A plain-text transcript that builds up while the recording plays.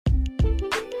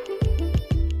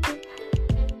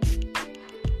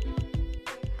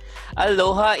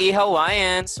Aloha,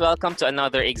 Hawaiians! Welcome to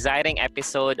another exciting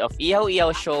episode of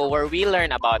Ihaw Show where we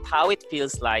learn about how it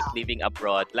feels like living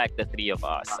abroad like the three of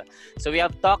us. So we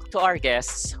have talked to our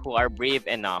guests who are brave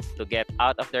enough to get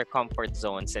out of their comfort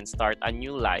zones and start a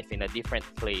new life in a different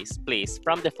place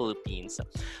from the Philippines.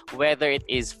 Whether it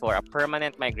is for a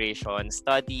permanent migration,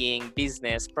 studying,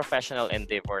 business, professional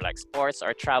endeavor like sports,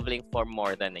 or traveling for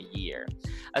more than a year.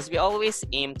 As we always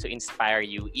aim to inspire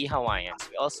you, Hawaiians,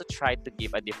 we also try to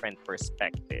give a different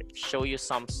perspective, show you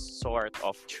some sort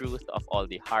of truth of all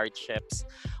the hardships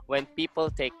when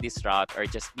people take this route, or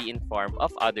just be informed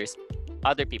of other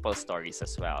people's stories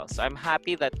as well. So I'm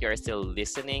happy that you're still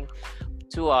listening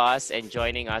to us and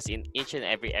joining us in each and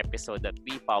every episode that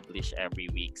we publish every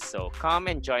week. So come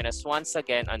and join us once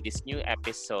again on this new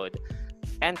episode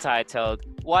entitled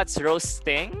What's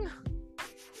Roasting?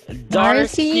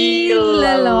 Darcy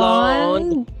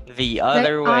Lalonde, the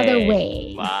other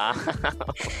way. Wow.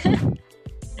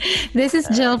 This is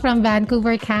Jill from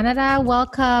Vancouver, Canada.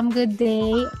 Welcome, good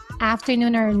day,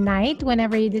 afternoon, or night,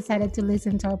 whenever you decided to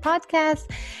listen to our podcast.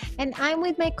 And I'm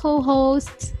with my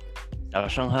co-host. 早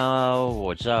上好，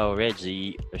我叫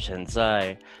Reggie，现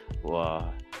在我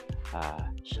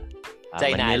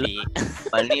在哪里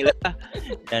？Manila，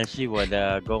但是我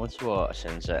的工作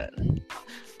深圳。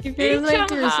It feels like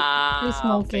you're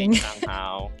smoking.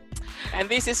 And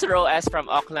this is Roas from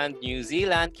Auckland, New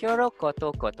Zealand. Kyoro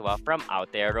Koto Kotwa from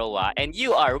Aotearoa. And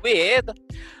you are with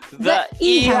the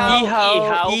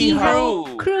Ihaw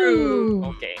Crew.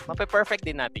 Okay, mape-perfect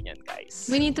din natin yan, guys.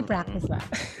 We need to practice that.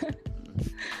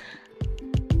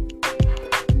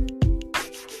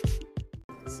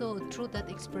 So, through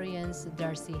that experience,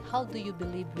 Darcy, how do you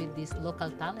believe with these local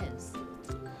talents?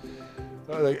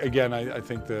 Again, I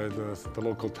think the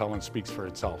local talent speaks for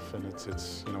itself, and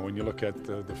it's when you look at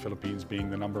the Philippines being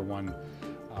the #1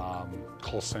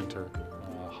 call center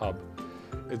hub,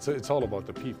 it's all about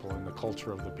the people and the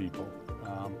culture of the people.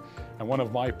 And one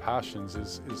of my passions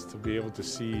is to be able to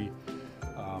see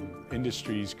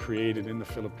industries created in the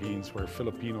Philippines where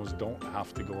Filipinos don't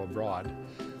have to go abroad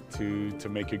to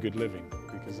make a good living,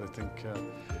 because I think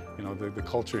the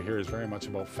culture here is very much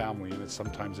about family, and it's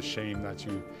sometimes a shame that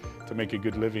to make a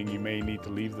good living you may need to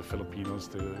leave the Philippines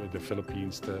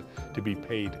to be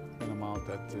paid an amount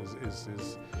that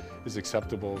is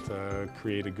acceptable to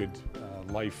create a good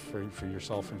life for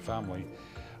yourself and family.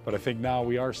 But I think now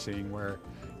we are seeing where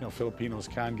Filipinos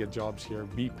can get jobs here,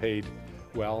 be paid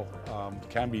well,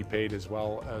 can be paid as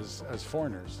well as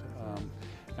foreigners.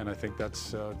 And I think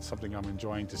that's something I'm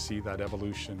enjoying to see, that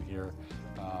evolution here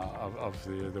of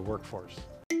the workforce.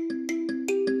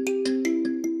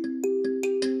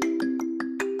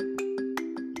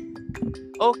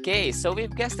 Okay, so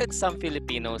we've guested some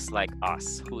Filipinos like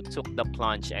us who took the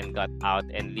plunge and got out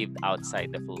and lived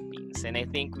outside the Philippines. And I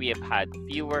think we have had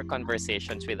fewer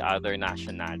conversations with other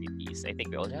nationalities. I think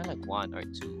we only had like one or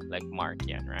two, like Mark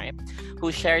Yan, right?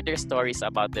 Who shared their stories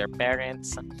about their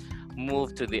parents,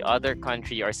 moved to the other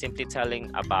country, or simply telling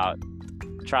about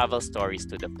travel stories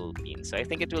to the Philippines. So I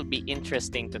think it will be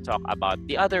interesting to talk about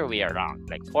the other way around,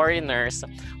 like foreigners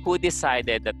who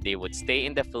decided that they would stay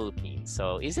in the Philippines.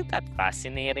 So isn't that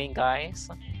fascinating, guys?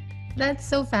 That's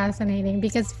so fascinating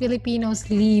because Filipinos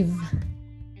leave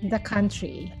the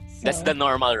country. So. That's the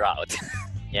normal route.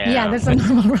 Yeah, that's a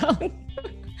normal route.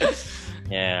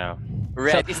 Yeah.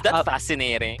 Red, is that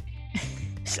fascinating?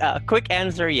 Quick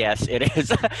answer, yes, it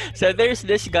is. So there's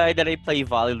this guy that I played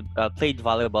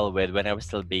volleyball with when I was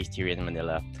still based here in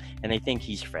Manila, and I think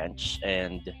he's French,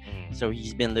 and so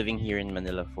he's been living here in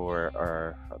Manila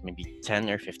for maybe 10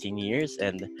 or 15 years,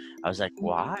 and I was like,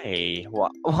 why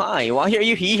are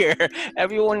you here?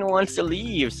 Everyone wants to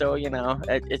leave, so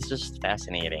it's just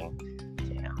fascinating.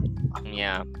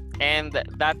 Yeah, and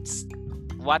that's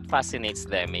what fascinates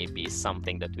them. Maybe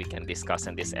something that we can discuss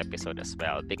in this episode as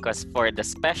well, because for the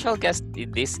special guest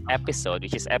in this episode,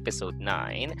 which is episode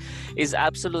 9, is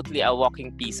absolutely a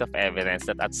walking piece of evidence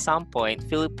that at some point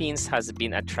Philippines has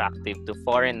been attractive to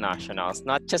foreign nationals,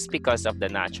 not just because of the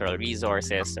natural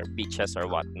resources or beaches or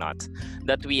whatnot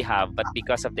that we have, but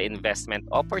because of the investment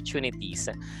opportunities.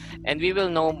 And we will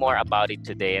know more about it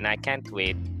today, and I can't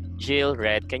wait. Jill,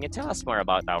 Red, can you tell us more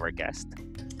about our guest?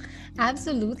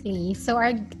 Absolutely. So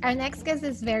our next guest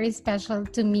is very special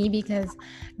to me because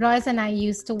Royce and I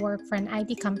used to work for an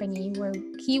IT company where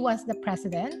he was the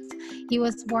president. He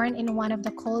was born in one of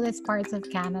the coldest parts of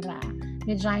Canada,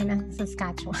 Regina,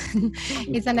 Saskatchewan.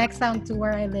 It's the next town to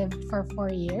where I lived for 4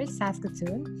 years,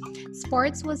 Saskatoon.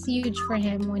 Sports was huge for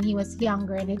him when he was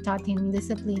younger, and it taught him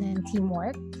discipline and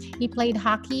teamwork. He played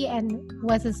hockey and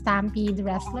was a Stampede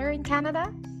wrestler in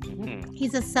Canada.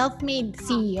 He's a self-made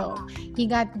CEO. He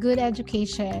got good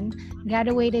education,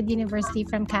 graduated university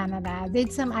from Canada,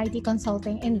 did some IT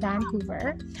consulting in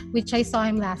Vancouver, which I saw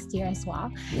him last year as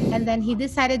well. And then he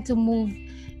decided to move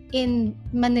in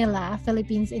Manila,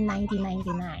 Philippines in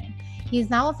 1999. He's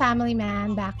now a family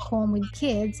man back home with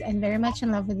kids and very much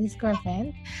in love with his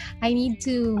girlfriend. I need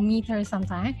to meet her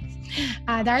sometime.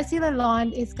 Darcy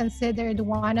Lalonde is considered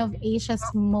one of Asia's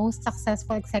most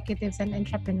successful executives and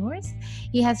entrepreneurs.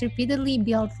 He has repeatedly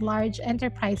built large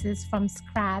enterprises from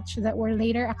scratch that were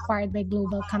later acquired by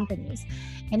global companies.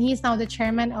 And he is now the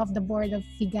chairman of the board of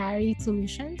Figari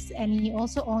Solutions, and he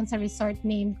also owns a resort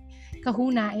named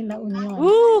Kahuna in La Union.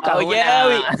 Woo! Kahuna. Yeah,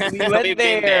 we went We've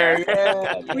been there.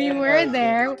 there. Yeah, We were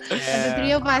there. Yeah. The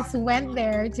three of us went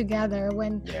there together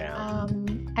when Yeah.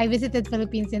 I visited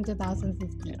Philippines in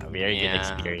 2015. A very good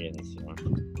Yeah. experience.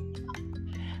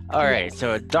 All right,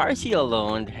 so Darcy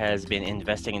Lalonde has been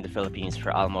investing in the Philippines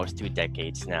for almost 2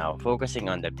 decades now, focusing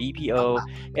on the BPO,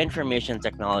 information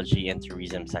technology, and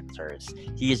tourism sectors.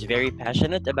 He is very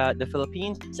passionate about the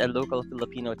Philippines and local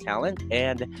Filipino talent,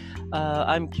 and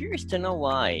I'm curious to know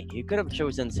why. He could have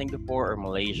chosen Singapore or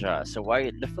Malaysia, so why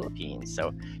the Philippines?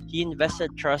 So he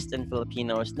invested trust in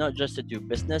Filipinos not just to do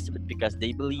business, but because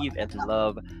they believe and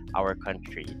love our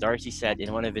country. Darcy said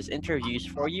in one of his interviews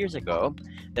 4 years ago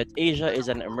that Asia is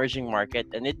an emerging market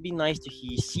and it'd be nice to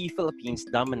see Philippines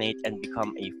dominate and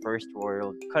become a first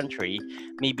world country,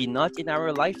 maybe not in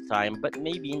our lifetime, but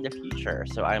maybe in the future.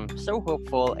 So I'm so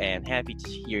hopeful and happy to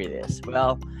hear this.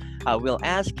 Well, we'll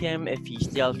ask him if he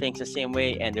still thinks the same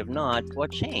way, and if not,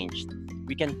 what changed?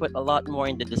 We can put a lot more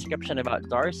in the description about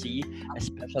Darcy,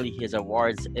 especially his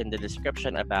awards in the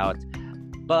description about,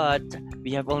 but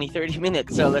we have only 30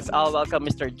 minutes, so let's all welcome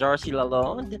Mr. Darcy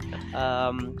Lalonde.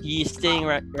 He's staying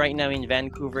right now in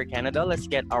Vancouver, Canada. Let's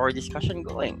get our discussion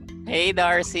going. Hey,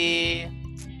 Darcy.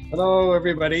 Hello,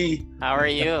 everybody. How are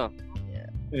you?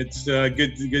 It's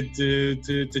good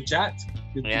to chat.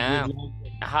 Good Yeah. good-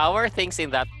 How are things in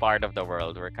that part of the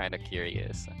world? We're kind of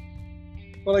curious.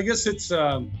 Well, I guess it's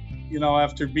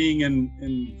after being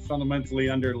in fundamentally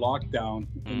under lockdown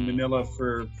in Manila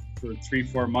for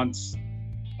 3-4 months,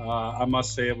 I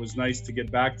must say it was nice to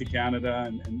get back to Canada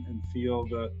and feel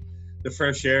the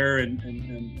fresh air and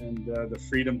the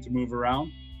freedom to move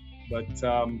around. But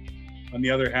on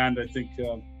the other hand, I think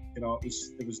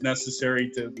it was necessary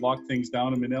to lock things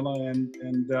down in Manila,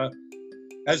 and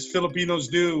as Filipinos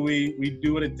do, we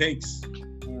do what it takes,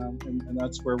 and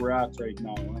that's where we're at right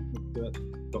now with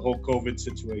the whole COVID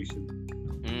situation.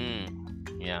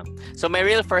 Yeah. So my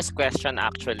real first question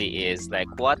actually is like,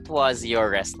 what was your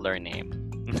wrestler name?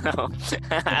 No,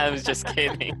 I was just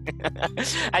kidding.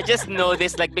 I just know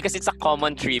this because it's a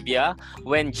common trivia.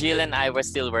 When Jill and I were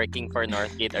still working for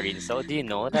Northgate Arena, so do you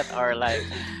know that our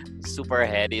super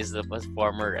head is a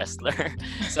former wrestler?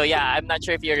 So yeah, I'm not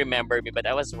sure if you remember me, but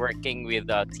I was working with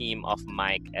a team of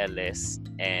Mike Ellis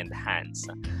and Hans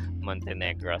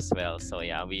Montenegro as well. So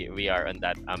yeah, we are on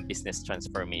that business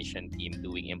transformation team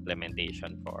doing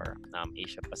implementation for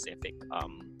Asia Pacific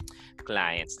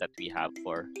clients that we have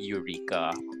for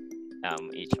Eureka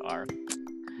HR.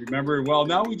 Remember, well,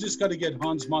 now we just got to get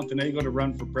Hans Montenegro to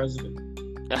run for president.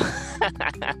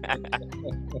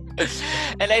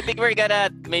 And I think we're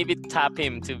gonna maybe tap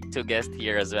him to guest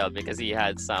here as well, because he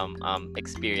had some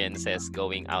experiences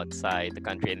going outside the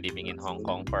country and living in Hong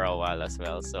Kong for a while as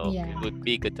well. So Yeah. it would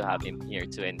be good to have him here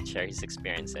too and share his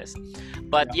experiences.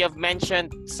 But you have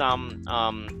mentioned some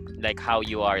how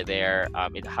you are there,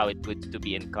 how it would to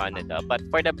be in Canada. But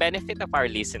for the benefit of our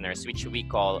listeners, which we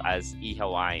call as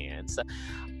E-Hawaiians,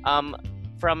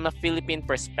 from a Philippine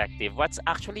perspective, what's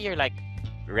actually your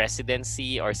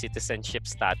residency or citizenship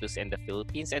status in the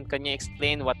Philippines, and can you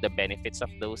explain what the benefits of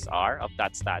those are, of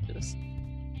that status?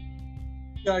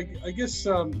 Yeah, I guess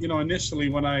initially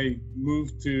when I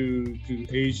moved to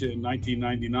Asia in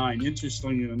 1999,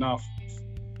 interestingly enough,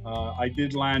 I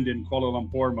did land in Kuala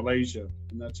Lumpur, Malaysia,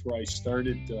 and that's where I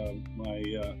started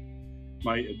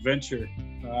my adventure.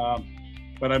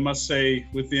 But I must say,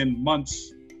 within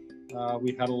months,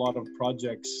 we had a lot of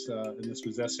projects, and this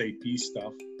was SAP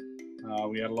stuff.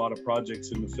 We had a lot of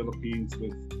projects in the Philippines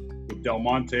with Del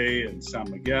Monte and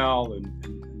San Miguel and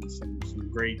some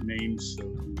great names,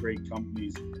 some great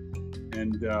companies,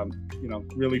 and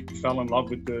really fell in love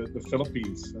with the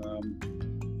Philippines.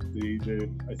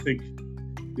 I think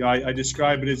I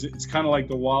describe it as it's kind of like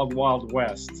the wild, wild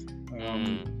west.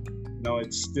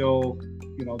 It's still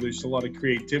there's a lot of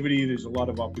creativity, there's a lot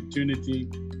of opportunity.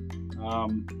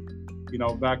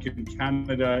 Back in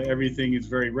Canada, everything is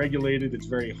very regulated. It's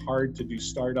very hard to do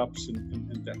startups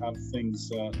and to have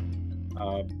things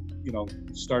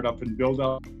start up and build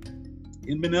up.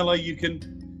 In Manila, you can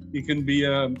be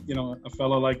a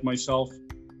fellow like myself,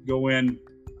 go in,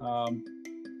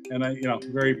 and I,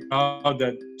 very proud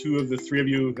that 2 of the 3 of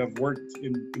you have worked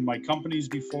in my companies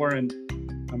before, and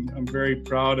I'm very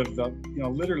proud of the,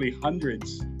 literally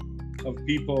hundreds of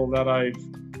people that I've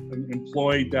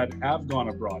employed that have gone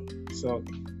abroad. So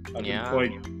I've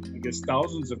employed, I guess,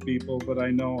 thousands of people, but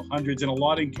I know hundreds, and a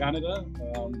lot in Canada,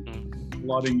 a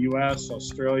lot in US,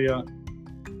 Australia.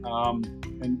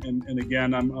 And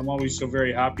again, I'm always so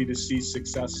very happy to see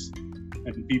success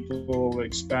and people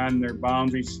expand their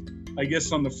boundaries. I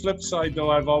guess on the flip side,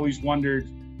 though, I've always wondered,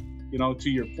 to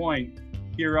your point,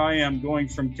 here I am going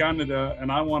from Canada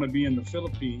and I want to be in the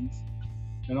Philippines,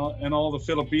 and all the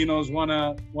Filipinos want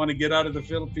to get out of the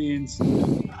Philippines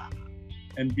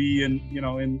and be in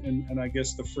I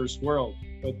guess the first world.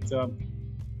 But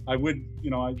I would,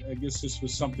 I guess this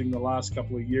was something the last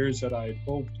couple of years that I had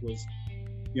hoped was,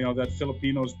 that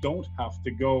Filipinos don't have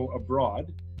to go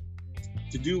abroad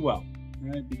to do well,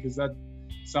 right? Because that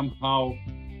somehow,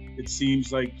 it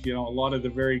seems like, a lot of the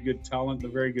very good talent, the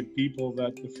very good people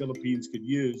that the Philippines could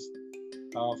use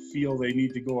feel they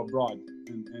need to go abroad.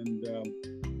 And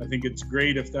I think it's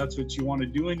great if that's what you want to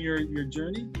do in your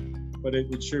journey, but it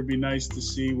would sure be nice to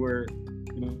see where,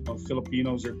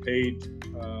 Filipinos are paid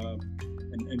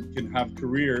and can have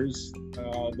careers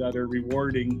that are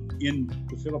rewarding in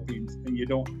the Philippines, and you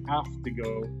don't have to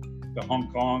go to Hong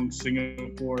Kong,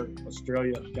 Singapore,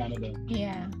 Australia, Canada.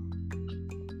 Yeah.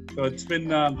 So it's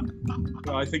been,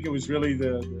 I think it was really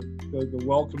the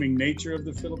welcoming nature of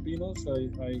the Filipinos.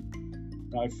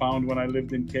 I found when I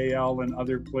lived in KL and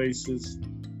other places,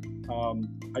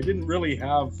 I didn't really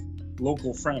have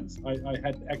local friends. I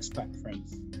had expat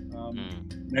friends.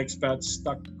 And expats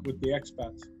stuck with the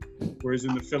expats. Whereas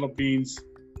in the Philippines,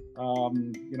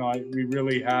 we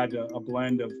really had a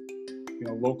blend of,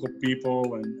 local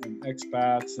people and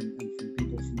expats and from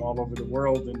people from all over the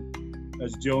world. And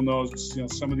as Jill knows,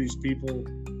 some of these people,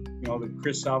 the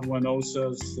Chris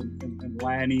Avalanosas and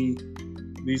Lanny,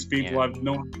 these people I've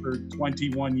known for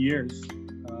 21 years.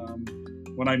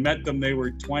 When I met them, they were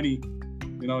 20.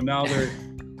 Now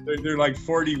they're like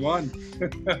 41.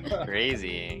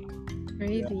 Crazy.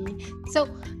 Crazy. So,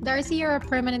 Darcy, you're a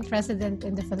permanent resident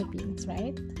in the Philippines,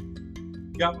 right?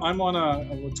 Yeah, I'm on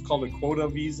what's called a quota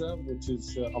visa, which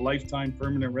is a lifetime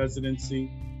permanent residency.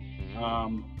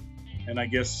 And I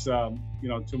guess, to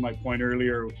my point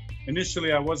earlier,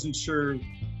 initially I wasn't sure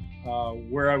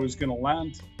where I was going to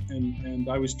land, and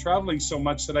I was traveling so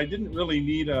much that I didn't really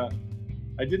need a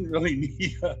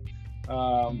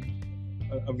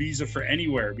visa for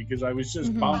anywhere, because I was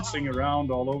just bouncing around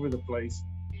all over the place.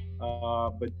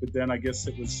 But then I guess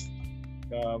it was,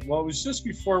 it was just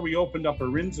before we opened up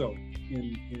Arinzo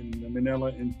in Manila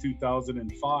in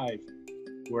 2005,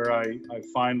 where I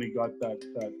finally got that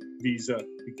visa,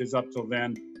 because up till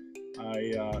then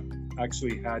I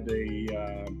actually had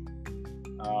a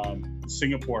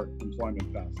Singapore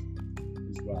employment pass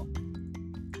as well.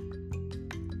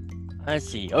 I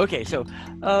see. Okay, so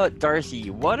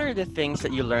Darcy, what are the things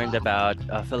that you learned about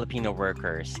Filipino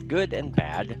workers, good and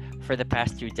bad, for the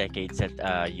past 2 decades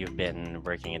that you've been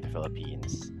working in the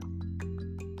Philippines?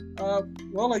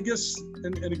 Well, I guess,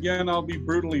 and again, I'll be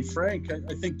brutally frank.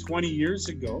 I think 20 years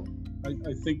ago,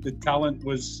 I think the talent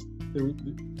was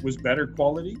better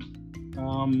quality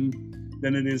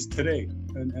than it is today,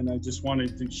 and I just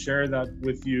wanted to share that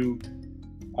with you.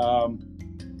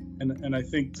 And I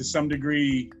think to some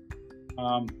degree,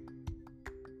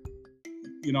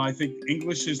 I think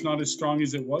English is not as strong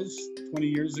as it was 20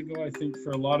 years ago. I think for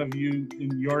a lot of you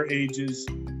in your ages,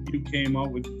 you came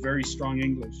out with very strong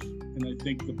English. And I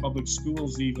think the public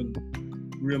schools even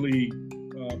really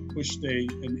pushed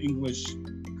an English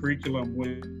curriculum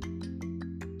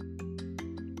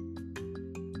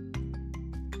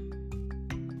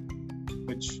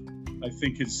which I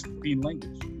think is Philippine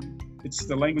language. It's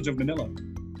the language of Manila.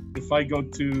 If I go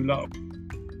to La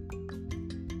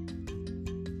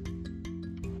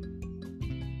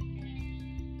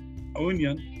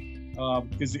Union,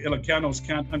 because the Ilocanos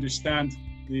can't understand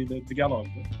the Tagalog.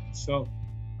 So,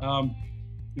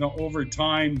 over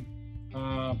time,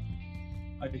 I'm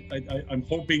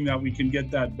hoping that we can get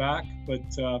that back. But,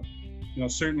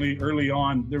 certainly early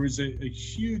on, there was a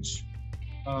huge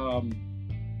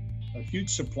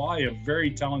supply of very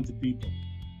talented people.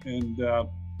 And,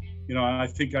 I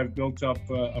think I've built up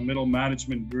a middle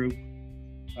management group,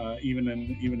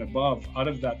 even above, out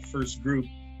of that first group.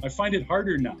 I find it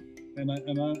harder now. And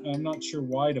I'm not sure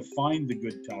why to find the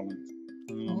good talent.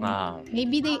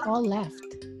 Maybe they all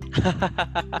left.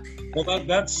 Well,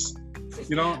 that's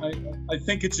you know, I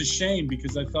think it's a shame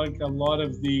because I think a lot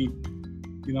of the,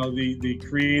 you know, the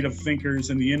creative thinkers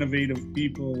and the innovative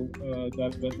people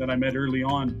that I met early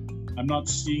on, I'm not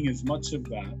seeing as much of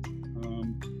that.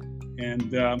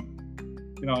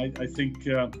 You know, I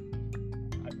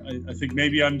think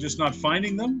maybe I'm just not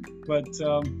finding them, but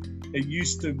it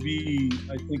used to be,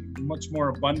 I think, much more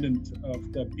abundant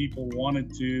that people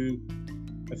wanted to,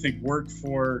 I think, work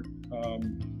for,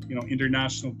 you know,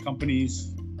 international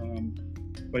companies.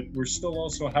 But we're still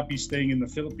also happy staying in the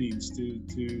Philippines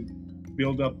to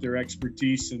build up their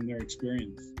expertise and their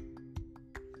experience.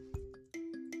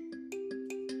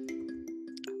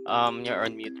 You're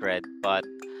on mute, Red, but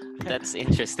that's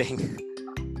interesting.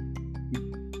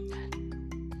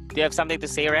 Do you have something to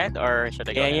say, Red, or should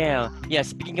I go ahead? Yeah.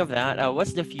 Speaking of that,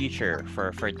 what's the future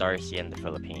for Darcy in the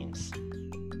Philippines?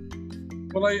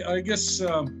 Well, I guess,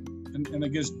 and I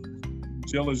guess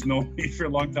Jill has known me for a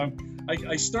long time.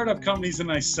 I start up companies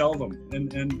and I sell them,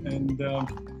 and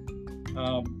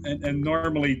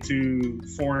normally to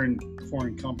foreign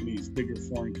companies, bigger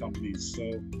foreign companies. So,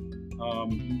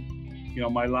 you know,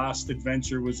 my last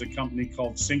adventure was a company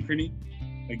called Synchrony,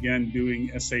 again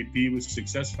doing SAP with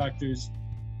SuccessFactors.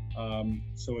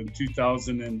 So in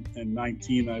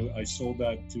 2019, I sold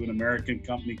that to an American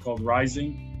company called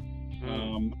Rising,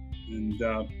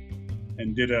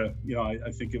 and did a, you know,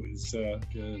 I think it was,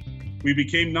 we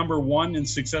became number one in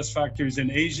SuccessFactors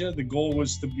in Asia. The goal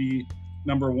was to be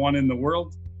number one in the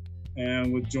world.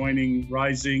 And with joining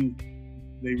Rising,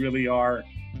 they really are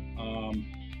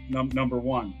number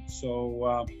one.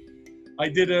 So I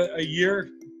did a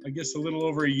year, I guess a little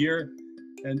over a year.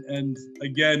 And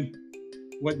again,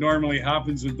 what normally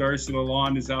happens with Darcy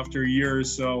Lalonde is after a year or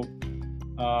so,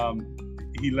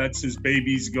 he lets his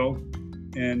babies go.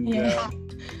 And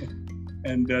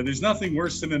there's nothing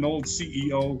worse than an old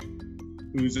CEO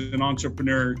who's an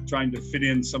entrepreneur trying to fit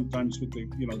in sometimes with the,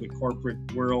 you know, the corporate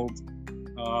world.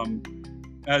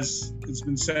 As it's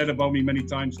been said about me many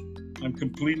times, I'm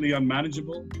completely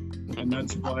unmanageable, and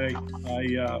that's why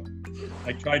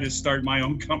I try to start my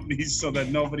own companies so that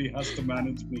nobody has to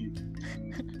manage me.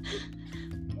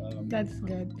 That's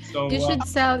good. So, you should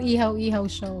sell Ihaw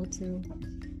Show too.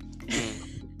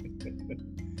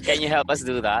 Can you help us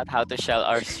do that? How to sell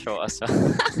our show as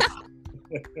well?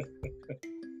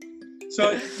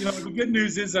 So, you know, the good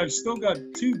news is I've still got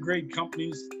two great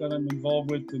companies that I'm involved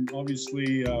with, and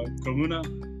obviously Kahuna,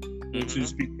 which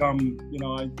has become, you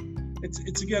know,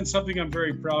 it's again something I'm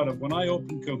very proud of. When I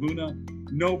opened Kahuna,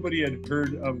 nobody had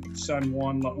heard of San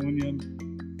Juan La Union.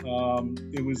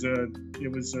 It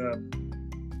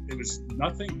was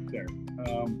nothing there.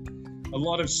 A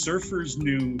lot of surfers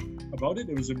knew about it.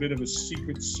 It was a bit of a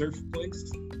secret surf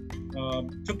place.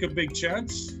 Took a big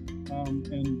chance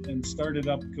and started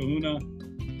up Kahuna,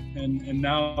 and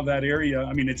now that area,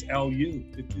 I mean, it's LU.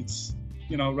 It's,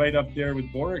 you know, right up there with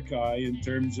Boracay in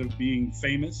terms of being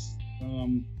famous.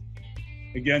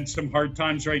 Again, some hard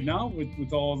times right now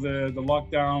with all the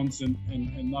lockdowns and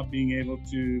not being able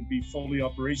to be fully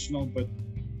operational, but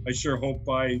I sure hope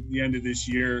by the end of this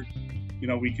year, you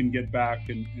know, we can get back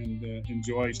and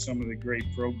enjoy some of the great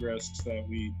progress that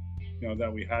we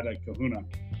had at Kahuna.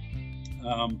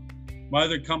 My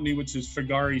other company, which is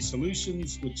Fagari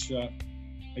Solutions, which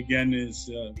again is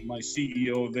my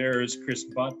CEO there is Chris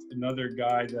Butt, another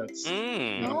guy that's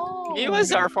he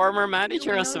was our former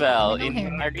manager as well in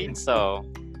Arinso.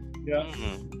 Yeah.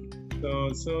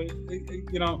 So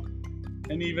you know,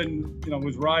 and even, you know,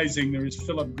 with Rising, there was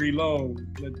Philip Grillo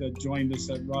that joined us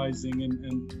at Rising,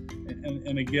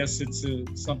 and I guess it's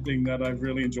something that I've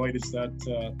really enjoyed is that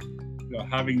you know,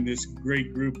 having this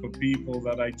great group of people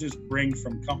that I just bring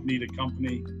from company to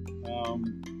company,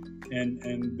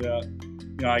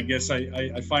 you know, I guess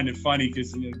I find it funny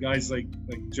because, you know, guys like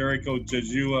Jericho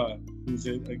Jajua, who's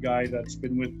a guy that's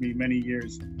been with me many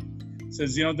years,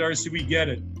 says, you know, Darcy, we get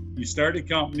it. You start a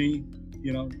company,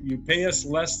 you know, you pay us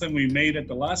less than we made at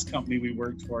the last company we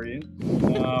worked for you.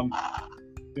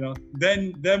 You know,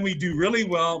 then we do really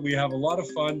well. We have a lot of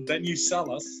fun. Then you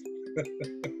sell us,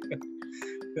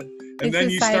 and then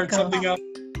you start something up.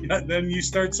 Yeah, then you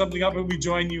start something up, and we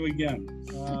join you again.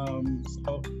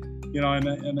 So, you know,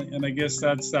 and I guess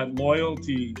that's that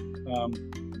loyalty.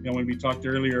 You know, when we talked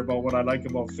earlier about what I like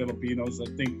about Filipinos, I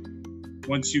think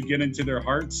once you get into their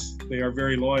hearts, they are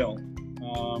very loyal.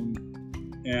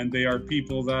 And they are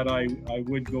people that I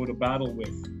would go to battle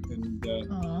with. And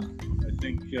I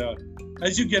think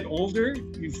as you get older,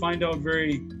 you find out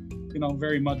very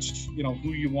much, you know,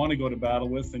 who you want to go to battle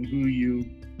with and who you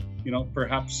know,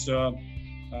 perhaps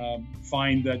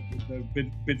find that they're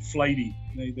a bit flighty.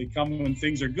 They come when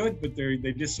things are good, but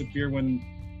they disappear when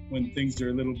when things are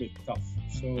a little bit tough.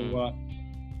 So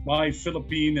my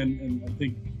Philippine and I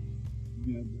think,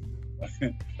 you know,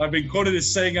 I've been quoted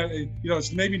as saying, you know,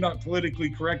 it's maybe not politically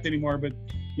correct anymore, but,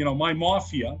 you know, my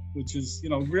mafia, which is, you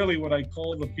know, really what I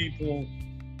call the people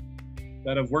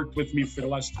that have worked with me for the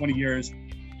last 20 years.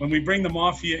 When we bring the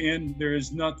mafia in, there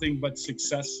is nothing but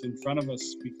success in front of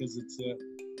us because it's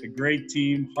a great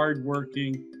team,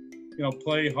 hardworking, you know,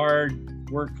 play hard,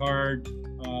 work hard,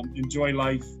 enjoy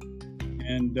life.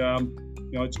 And,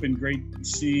 you know, it's been great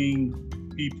seeing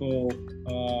people,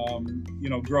 you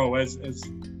know, grow as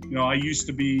you know, I used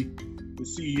to be the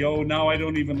CEO. Now I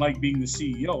don't even like being the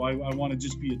CEO. I want to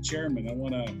just be a chairman. I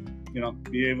want to, you know,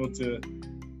 be able to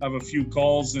have a few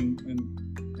calls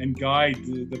and guide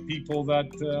the people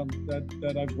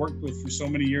that I've worked with for so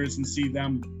many years and see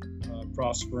them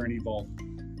prosper and evolve.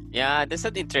 Yeah, that's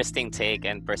an interesting take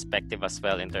and perspective as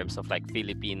well in terms of like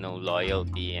Filipino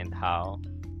loyalty and how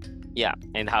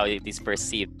it is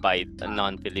perceived by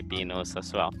non-Filipinos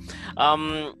as well.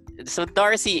 So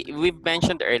Darcy, we've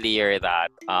mentioned earlier that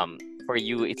for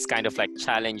you, it's kind of like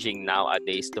challenging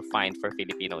nowadays to find for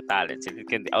Filipino talents. It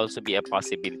can also be a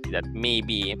possibility that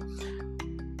maybe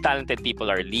talented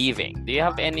people are leaving. Do you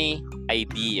have any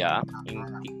idea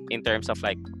in terms of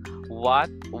like what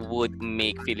would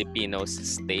make Filipinos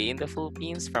stay in the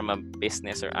Philippines from a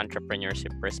business or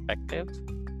entrepreneurship perspective?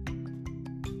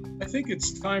 I think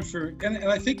it's time for, and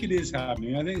I think it is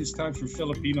happening. I think it's time for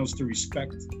Filipinos to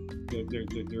respect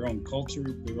their own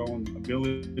culture, their own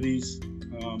abilities,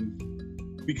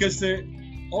 because they're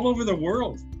all over the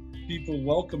world. People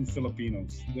welcome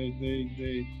Filipinos.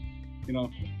 They you know,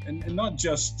 and not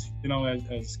just, you know,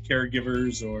 as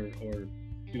caregivers or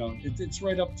you know, it's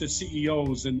right up to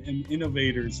CEOs and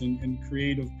innovators and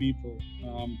creative people.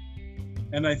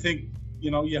 And I think,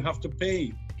 you know, you have to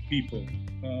pay people.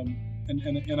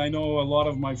 And I know a lot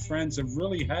of my friends have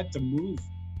really had to move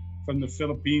from the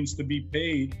Philippines to be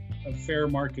paid a fair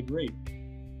market rate.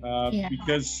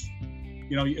 Because,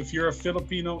 you know, if you're a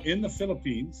Filipino in the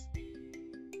Philippines,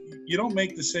 you don't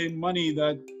make the same money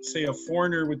that, say, a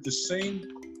foreigner with the same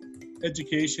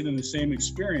education and the same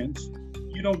experience.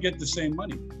 You don't get the same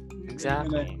money.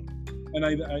 Exactly. And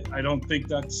I don't think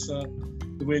that's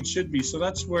the way it should be. So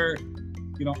that's where,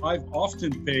 you know, I've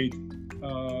often paid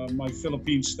my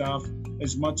Philippine staff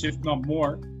as much, if not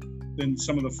more, than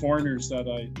some of the foreigners that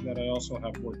I also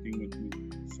have working with me.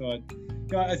 So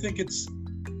yeah, I think it's,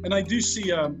 and I do see,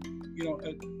 you know,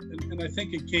 and I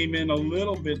think it came in a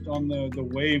little bit on the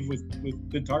wave with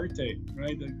Duterte,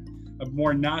 right? A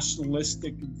more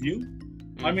nationalistic view.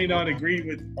 I may not agree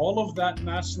with all of that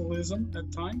nationalism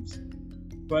at times,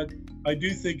 but I do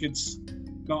think it's,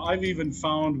 you know, I've even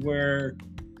found where,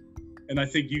 and I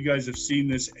think you guys have seen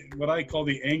this, what I call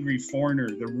the angry foreigner,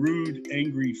 the rude,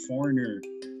 angry foreigner,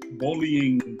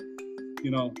 bullying,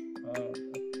 you know,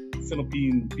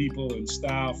 Philippine people and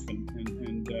staff,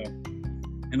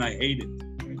 and I hate it,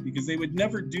 right? Because they would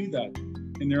never do that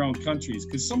in their own countries,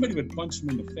 because somebody would punch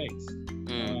them in the face.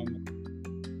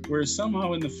 Whereas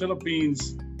somehow in the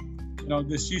Philippines, you know,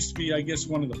 this used to be, I guess,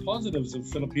 one of the positives of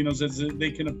Filipinos is that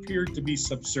they can appear to be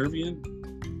subservient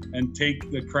and take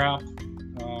the crap.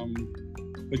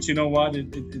 But you know what?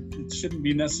 It shouldn't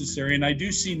be necessary. And I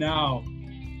do see now,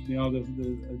 you know,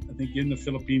 I think in the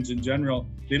Philippines in general,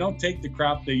 they don't take the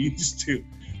crap they used to.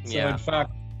 So in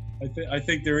fact, I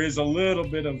think there is a little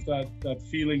bit of that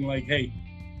feeling like, hey,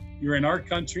 you're in our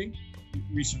country,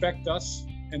 respect us,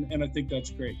 and I think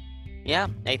that's great. Yeah,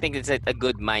 I think it's a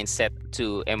good mindset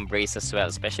to embrace as well,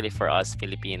 especially for us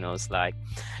Filipinos. Like,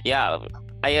 yeah,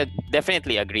 I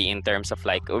definitely agree in terms of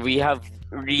like we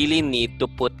really need to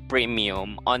put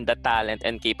premium on the talent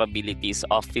and capabilities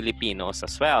of Filipinos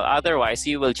as well. Otherwise,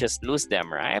 you will just lose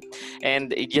them, right?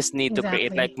 And you just need to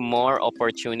create like more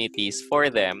opportunities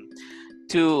for them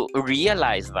to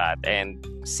realize that and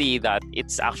see that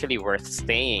it's actually worth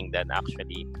staying than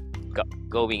actually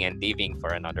going and living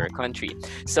for another country.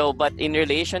 So, but in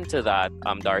relation to that,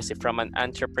 Darcy, from an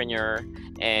entrepreneur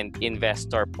and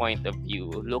investor point of view,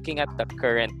 looking at the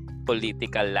current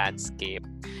political landscape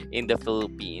in the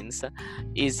Philippines,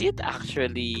 is it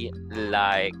actually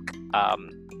like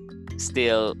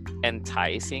still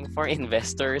enticing for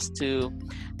investors to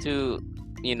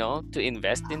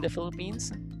invest in the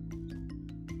Philippines?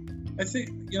 I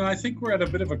think we're at a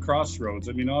bit of a crossroads.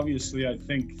 I mean, obviously, I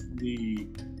think the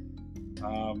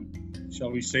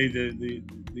shall we say the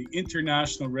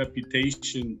international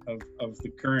reputation of the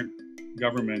current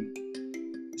government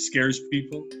scares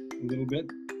people a little bit.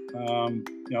 You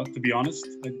know, to be honest,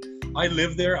 I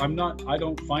live there. I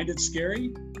don't find it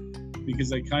scary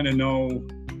because I kind of know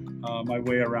my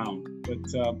way around. But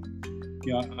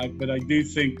but I do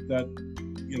think that,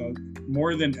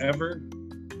 more than ever,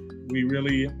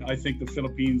 I think the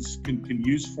Philippines can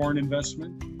use foreign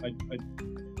investment.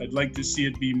 I'd like to see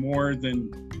it be more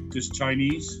than just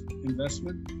Chinese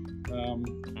investment.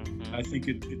 I think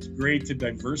it's great to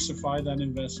diversify that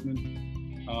investment.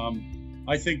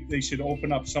 I think they should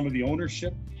open up some of the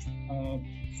ownership,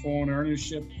 foreign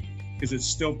ownership, because it's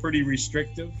still pretty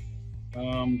restrictive.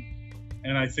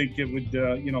 And I think it would,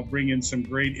 bring in some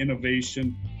great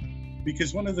innovation.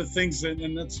 Because one of the things,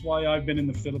 and that's why I've been in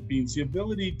the Philippines, the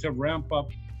ability to ramp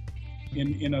up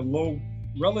in a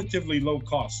relatively low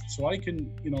cost. So I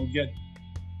can, get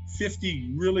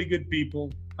 50 really good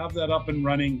people, have that up and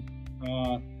running,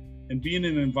 and be in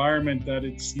an environment that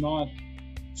it's not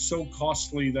so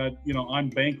costly that, I'm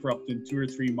bankrupt in 2 or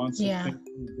 3 months and things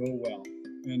will go well.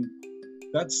 And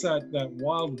that's that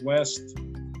Wild West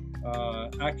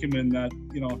acumen that,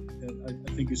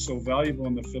 I think is so valuable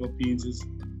in the Philippines is,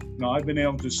 I've been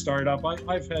able to start up.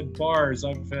 I've had bars,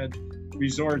 I've had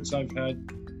resorts, I've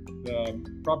had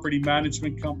property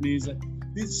management companies.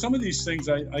 Some of these things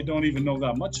I don't even know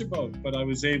that much about, but I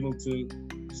was able to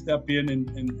step in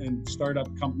and start up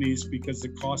companies because the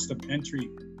cost of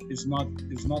entry is not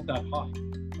that high.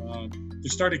 To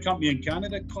start a company in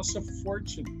Canada costs a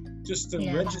fortune just to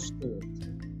register it.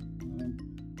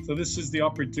 So this is the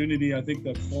opportunity I think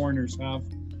that foreigners have.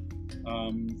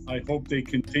 I hope they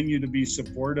continue to be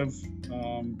supportive.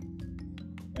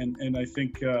 And I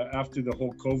think after the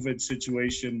whole COVID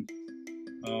situation,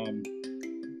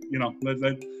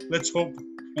 let's hope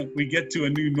we get to a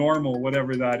new normal,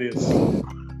 whatever that is.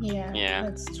 Yeah,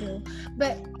 that's true.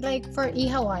 But like for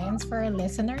eHawaiians, for our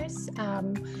listeners,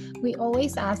 we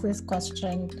always ask this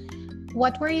question: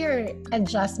 what were your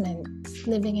adjustments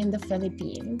living in the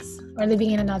Philippines or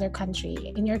living in another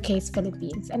country? In your case,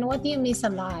 Philippines. And what do you miss a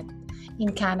lot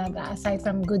in Canada aside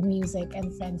from good music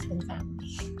and friends and family?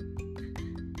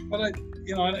 But I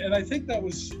think that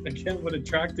was again what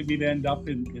attracted me to end up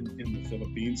in the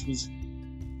Philippines was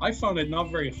I found it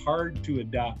not very hard to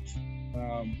adapt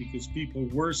because people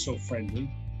were so friendly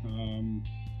and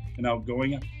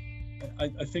outgoing.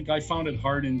 I think I found it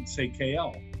hard in, say,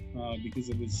 KL because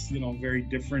it was, very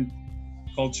different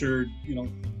culture. The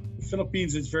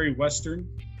Philippines is very Western,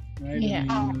 right? Yeah.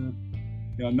 I mean,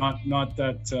 not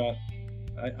that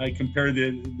I compare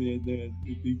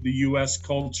the U.S.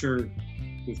 culture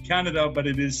with Canada, but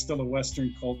it is still a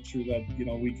Western culture that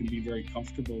we can be very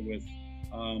comfortable with.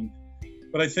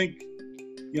 But I think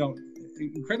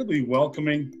incredibly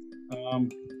welcoming.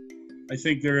 I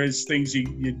think there is things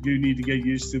you do need to get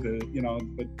used to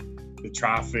but the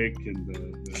traffic and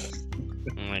the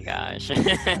Oh my gosh.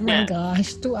 Oh my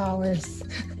gosh, 2 hours.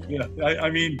 Yeah, I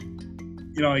mean,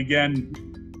 again,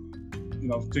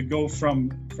 to go from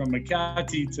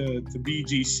Makati to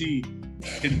BGC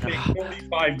can take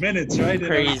 45 minutes, right?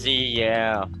 Crazy,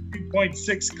 yeah.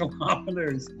 2.6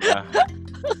 kilometers.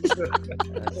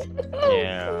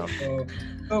 Yeah.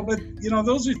 But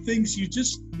those are things you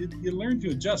learn to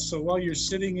adjust. So while you're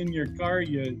sitting in your car,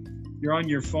 you're on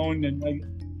your phone, and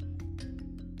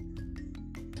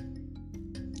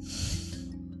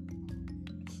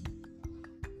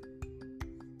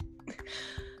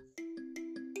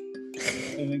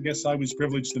I guess I was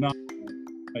privileged enough.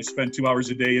 I spent 2 hours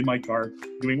a day in my car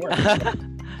doing work. I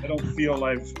don't feel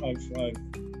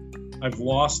I've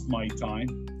lost my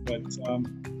time, but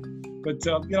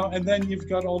and then you've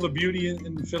got all the beauty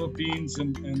in the Philippines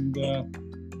and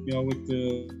with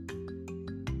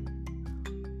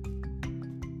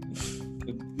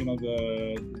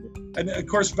and of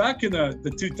course back in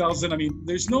the 2000, I mean,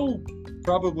 there's no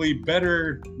probably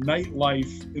better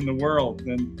nightlife in the world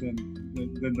than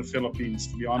the Philippines,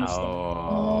 to be honest.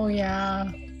 Oh yeah.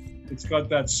 It's got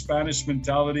that Spanish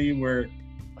mentality where,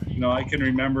 I can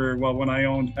remember, when I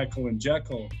owned Heckle and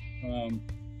Jekyll,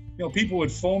 people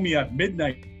would phone me at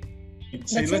midnight and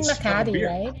say, That's in Makati,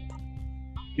 right?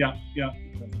 Yeah.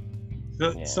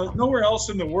 So nowhere else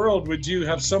in the world would you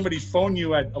have somebody phone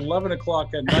you at 11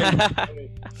 o'clock at night and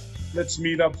say, let's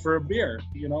meet up for a beer,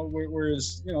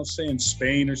 whereas, say in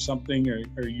Spain or something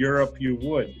or Europe, you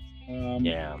would.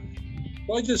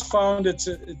 Well, I just found it's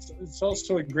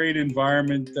also a great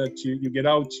environment that you get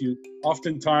out. You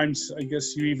oftentimes, I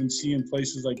guess you even see in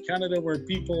places like Canada where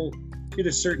people hit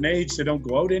a certain age, they don't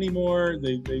go out anymore.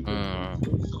 They don't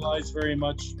socialize very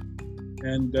much,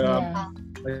 and I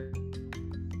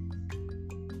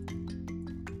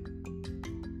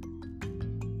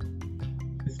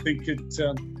think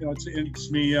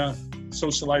it's me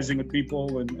socializing with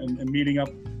people and meeting up.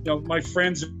 My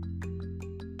friends.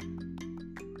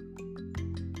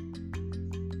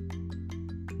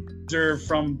 Are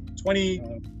from 20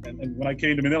 and when I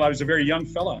came to Manila, I was a very young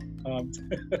fella.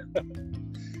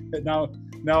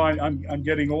 Now I'm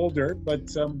getting older,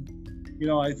 but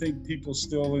I think people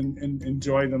still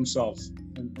enjoy themselves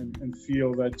and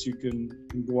feel that you can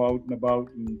go out and about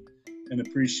and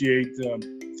appreciate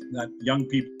that young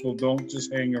people don't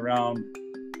just hang around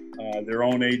their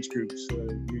own age groups.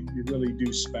 You really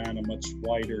do span a much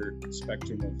wider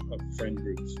spectrum of friend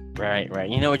groups. Right.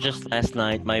 Just last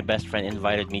night, my best friend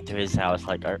invited me to his house,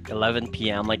 like at 11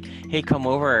 p.m. Like, hey, come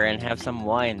over and have some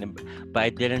wine. But I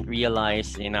didn't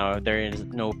realize, there is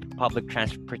no public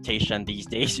transportation these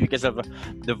days because of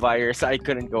the virus. I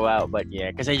couldn't go out. But yeah,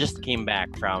 because I just came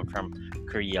back from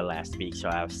Korea last week, so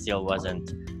I still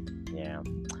wasn't. Yeah.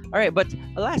 All right, but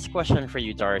a last question for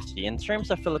you, Darcy. In terms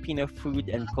of Filipino food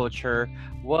and culture,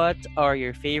 what are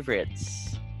your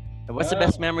favorites? And what's the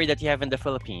best memory that you have in the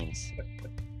Philippines?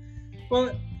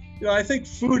 Well, I think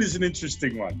food is an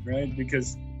interesting one, right?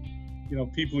 Because,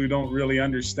 people who don't really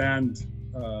understand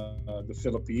the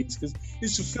Philippines, because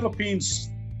is the Philippines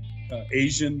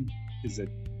Asian? Is it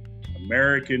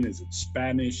American? Is it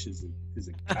Spanish? Is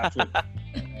it Catholic?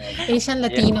 Asian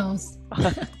Latinos.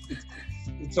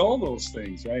 It's all those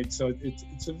things, right? So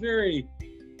it's a very,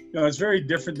 it's very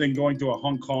different than going to a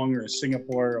Hong Kong or a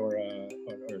Singapore or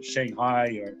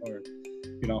Shanghai or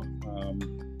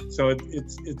so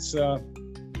it's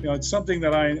something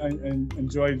that I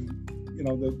enjoy.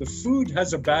 The food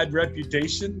has a bad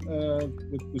reputation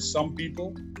with some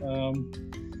people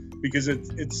because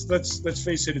it's let's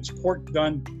face it, it's pork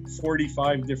done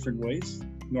 45 different ways,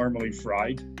 normally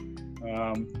fried,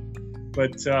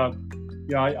 but.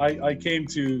 I came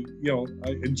to I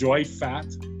enjoy fat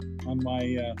on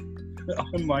my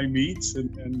on my meats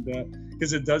and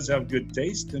because it does have good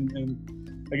taste and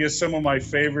I guess some of my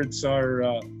favorites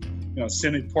are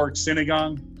pork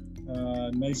sinigang,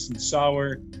 nice and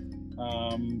sour.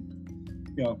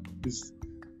 Is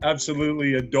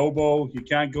absolutely adobo. You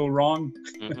can't go wrong.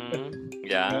 Mm-hmm.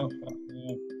 Yeah.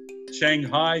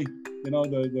 Shanghai. The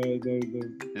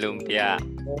lumpia.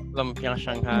 Lumpia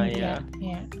Shanghai. Yeah.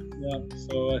 Yeah.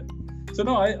 So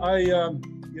no,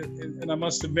 and I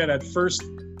must admit, at first,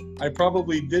 I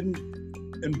probably didn't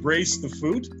embrace the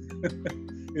food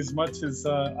as much as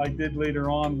I did later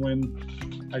on. When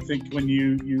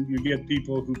you get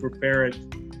people who prepare it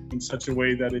in such a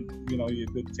way that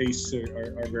the tastes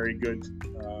are very good.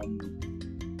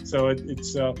 So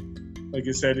it's like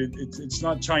I said, it's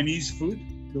not Chinese food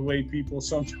the way people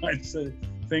sometimes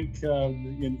think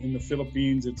in the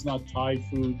Philippines. It's not Thai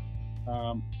food.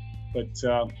 But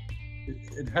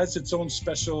it has its own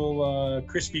special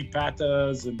crispy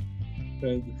patas and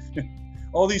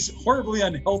all these horribly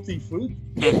unhealthy food.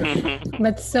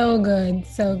 But so good.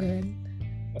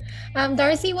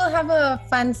 Darcy, we'll have a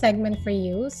fun segment for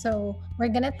you. So we're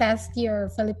going to test your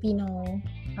Filipino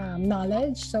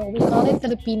knowledge. So we call it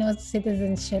Filipino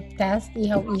Citizenship Test,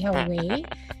 Ihaw Ihaw Way.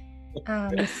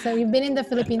 So you've been in the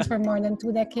Philippines for more than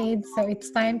 2 decades. So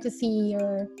it's time to see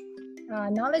your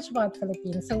knowledge about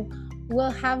Philippines. So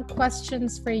we'll have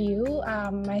questions for you.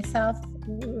 Myself,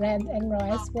 Red, and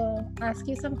Royce will ask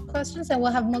you some questions and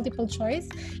we'll have multiple choice.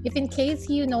 If in case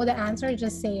you know the answer,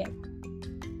 just say it.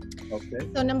 Okay.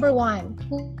 So number 1,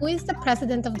 who is the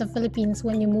president of the Philippines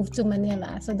when you moved to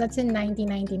Manila? So that's in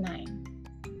 1999.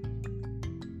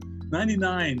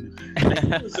 99.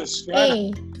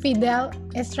 A. Fidel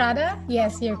Estrada?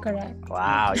 Yes, you're correct.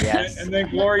 Wow, yes. And then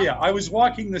Gloria. I was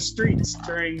walking the streets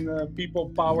during the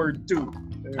People Power 2.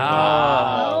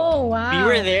 Oh, wow. We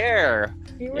were there.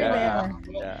 there.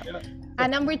 Yeah.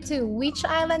 Number 2, which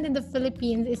island in the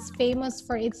Philippines is famous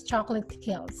for its chocolate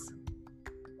hills?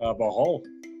 Bohol.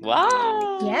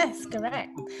 Wow. Yes,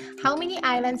 correct. How many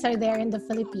islands are there in the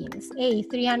Philippines? A.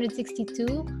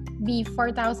 362, B.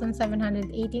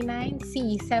 4,789,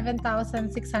 C.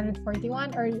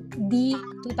 7,641, or D.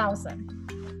 2,000?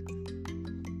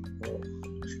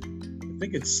 I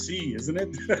think it's C, isn't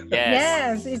it?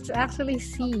 Yes, it's actually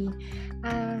C.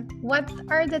 What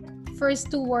are the first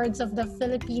 2 words of the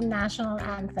Philippine national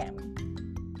anthem?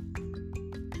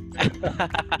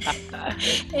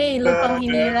 A. Lupang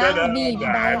Hinirang, B.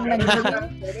 Bayang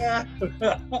Nagdilim.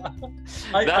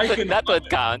 That would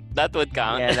count. That would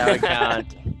count. Yeah, that would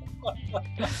count.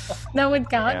 That would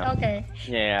count? Yeah. Okay.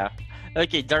 Yeah.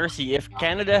 Okay, Darcy, if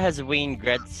Canada has Wayne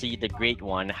Gretzky, the Great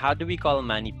One, how do we call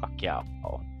Manny Pacquiao?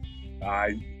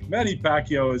 Manny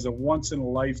Pacquiao is a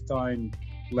once-in-a-lifetime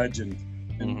legend.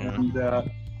 And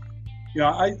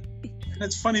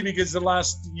it's funny because the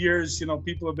last years,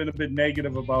 people have been a bit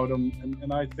negative about him.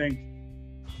 And I think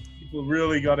people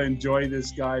really got to enjoy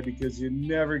this guy because you're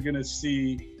never going to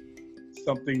see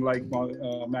something like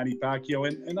Manny Pacquiao.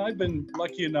 And I've been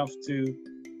lucky enough to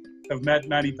have met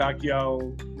Manny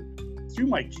Pacquiao through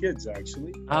my kids,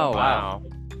 actually. Oh, wow.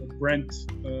 At Brent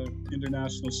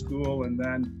International School, and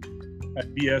then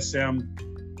at BSM,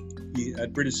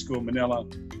 at British School Manila,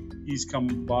 he's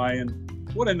come by, and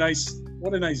what a nice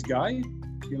guy.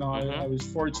 You know, I was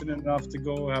fortunate enough to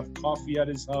go have coffee at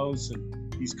his house,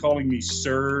 and he's calling me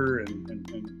sir, and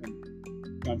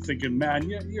I'm thinking, man,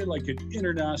 you're like an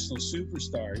international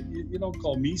superstar. You don't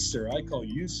call me sir, I call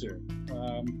you sir.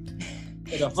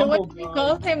 So what do you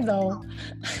call him though?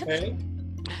 Hey?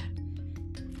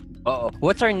 Oh,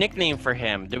 what's our nickname for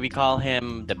him? Do we call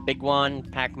him the big one,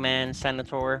 Pac-Man,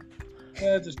 Senator?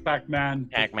 Yeah, just Pac-Man.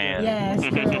 Pac-Man. Yes.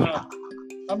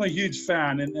 I'm a huge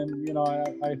fan, and you know,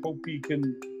 I hope he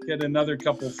can get another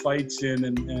couple fights in,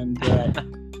 and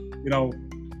you know,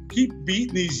 keep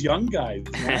beating these young guys.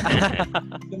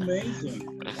 It's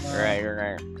amazing.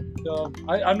 Right. So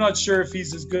I'm not sure if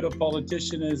he's as good a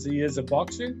politician as he is a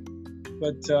boxer,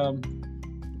 but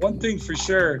one thing for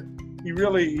sure, he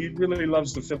really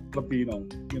loves the Filipino,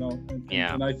 you know,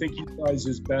 and I think he tries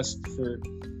his best for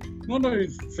not only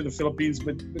for the Philippines,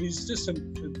 but he's just a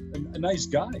nice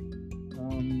guy.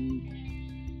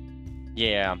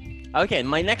 Yeah. Okay,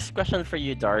 my next question for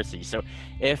you, Darcy. So,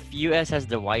 if US has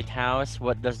the White House,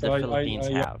 what does the Philippines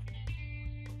have?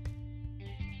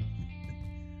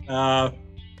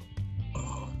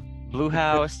 Blue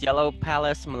House, Yellow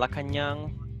Palace,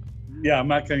 Malacanang. Yeah,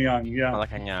 Malacanang. Yeah.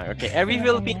 Malacanang. Okay, every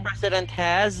Philippine president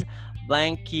has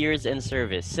blank years in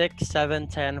service: 6, 7,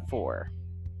 10, 4.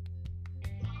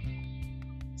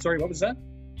 Sorry, what was that?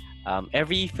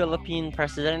 Every Philippine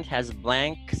president has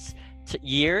blanks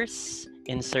years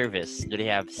in service. Do they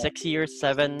have 6 years,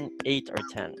 7, 8, or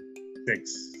 10?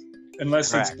 6.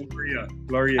 Unless it's Gloria.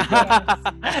 Gloria.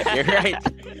 You're right.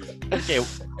 Okay.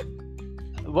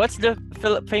 What's the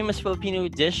famous Filipino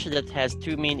dish that has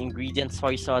 2 main ingredients,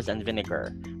 soy sauce and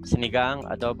vinegar? Sinigang,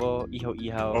 adobo,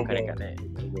 iho-iho, kare-kare.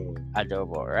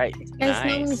 Adobo, right. There's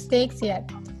no mistakes yet.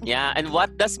 Yeah, and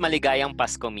what does Maligayang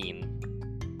Pasko mean?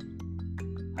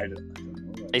 I don't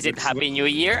know. Is it Happy New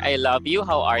Year, I love you,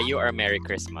 how are you, or Merry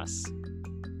Christmas?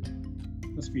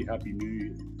 Must be Happy New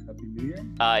Year. Happy New Year?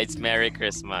 It's Merry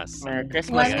Christmas. Merry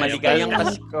Christmas, Maligayang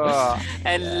Pasko.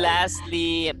 And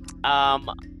lastly,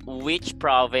 which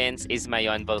province is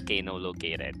Mayon volcano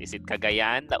located? Is it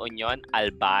Cagayan, La Union,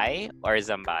 Albay, or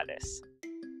Zambales?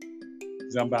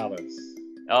 Zambales.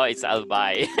 Oh, it's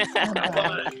Albay.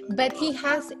 But he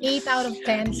has 8 out of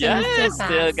 10. So Yes,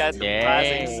 still got the Yay.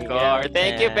 passing score. Yeah,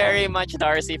 Thank you yeah. very much,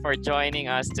 Darcy, for joining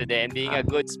us today and being a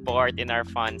good sport in our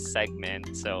fun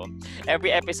segment. So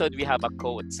every episode we have a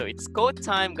quote. So it's quote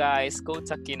time, guys. Quote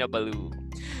sa Kinabalu.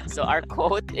 So our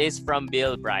quote is from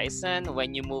Bill Bryson.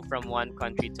 When you move from one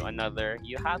country to another,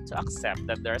 you have to accept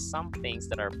that there are some things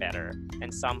that are better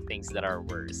and some things that are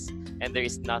worse. And there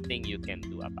is nothing you can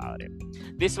do about it.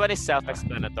 This one is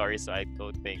self-explanatory, so I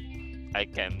don't think I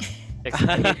can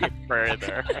explain it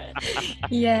further.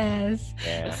 Yes.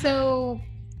 Yeah. So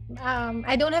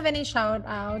I don't have any shout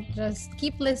out. Just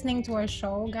keep listening to our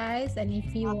show, guys. And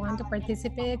if you want to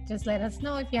participate, just let us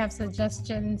know. If you have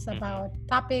suggestions about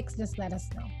topics, just let us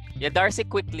know. Yeah, Darcy,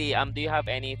 quickly, do you have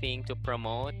anything to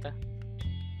promote?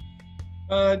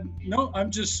 No,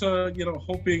 I'm just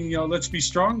hoping let's be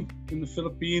strong in the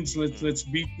Philippines. Let's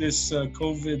beat this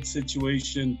COVID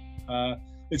situation.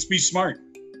 Let's be smart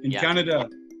in Canada.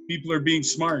 People are being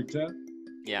smart.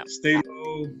 Yeah. Stay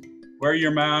low. Wear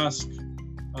your mask.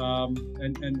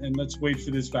 And let's wait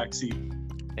for this vaccine.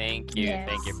 Thank you. Yes.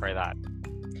 Thank you for that.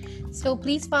 So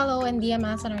please follow and DM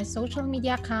us on our social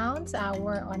media accounts.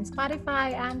 We're on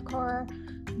Spotify, Anchor,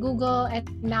 Google, and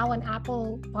now on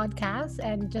Apple Podcasts.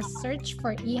 And just search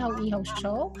for Iho Iho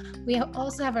Show. We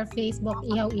also have our Facebook,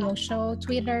 Iho Iho Show,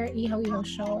 Twitter, Iho Iho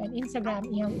Show, and Instagram,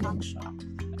 Iho Iho Show.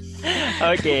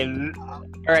 Okay.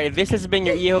 All right. This has been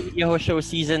your Iho Iho Show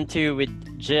Season 2 with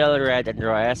Jill, Red, and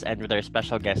Royas, and with our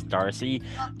special guest, Darcy.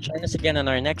 Join us again on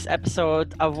our next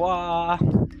episode. Au revoir.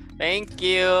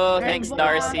 Thanks,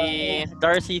 Darcy.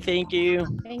 Darcy, thank you.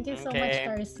 Thank you so Okay.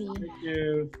 much, Darcy. Thank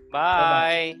you.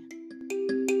 Bye.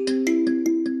 Bye-bye.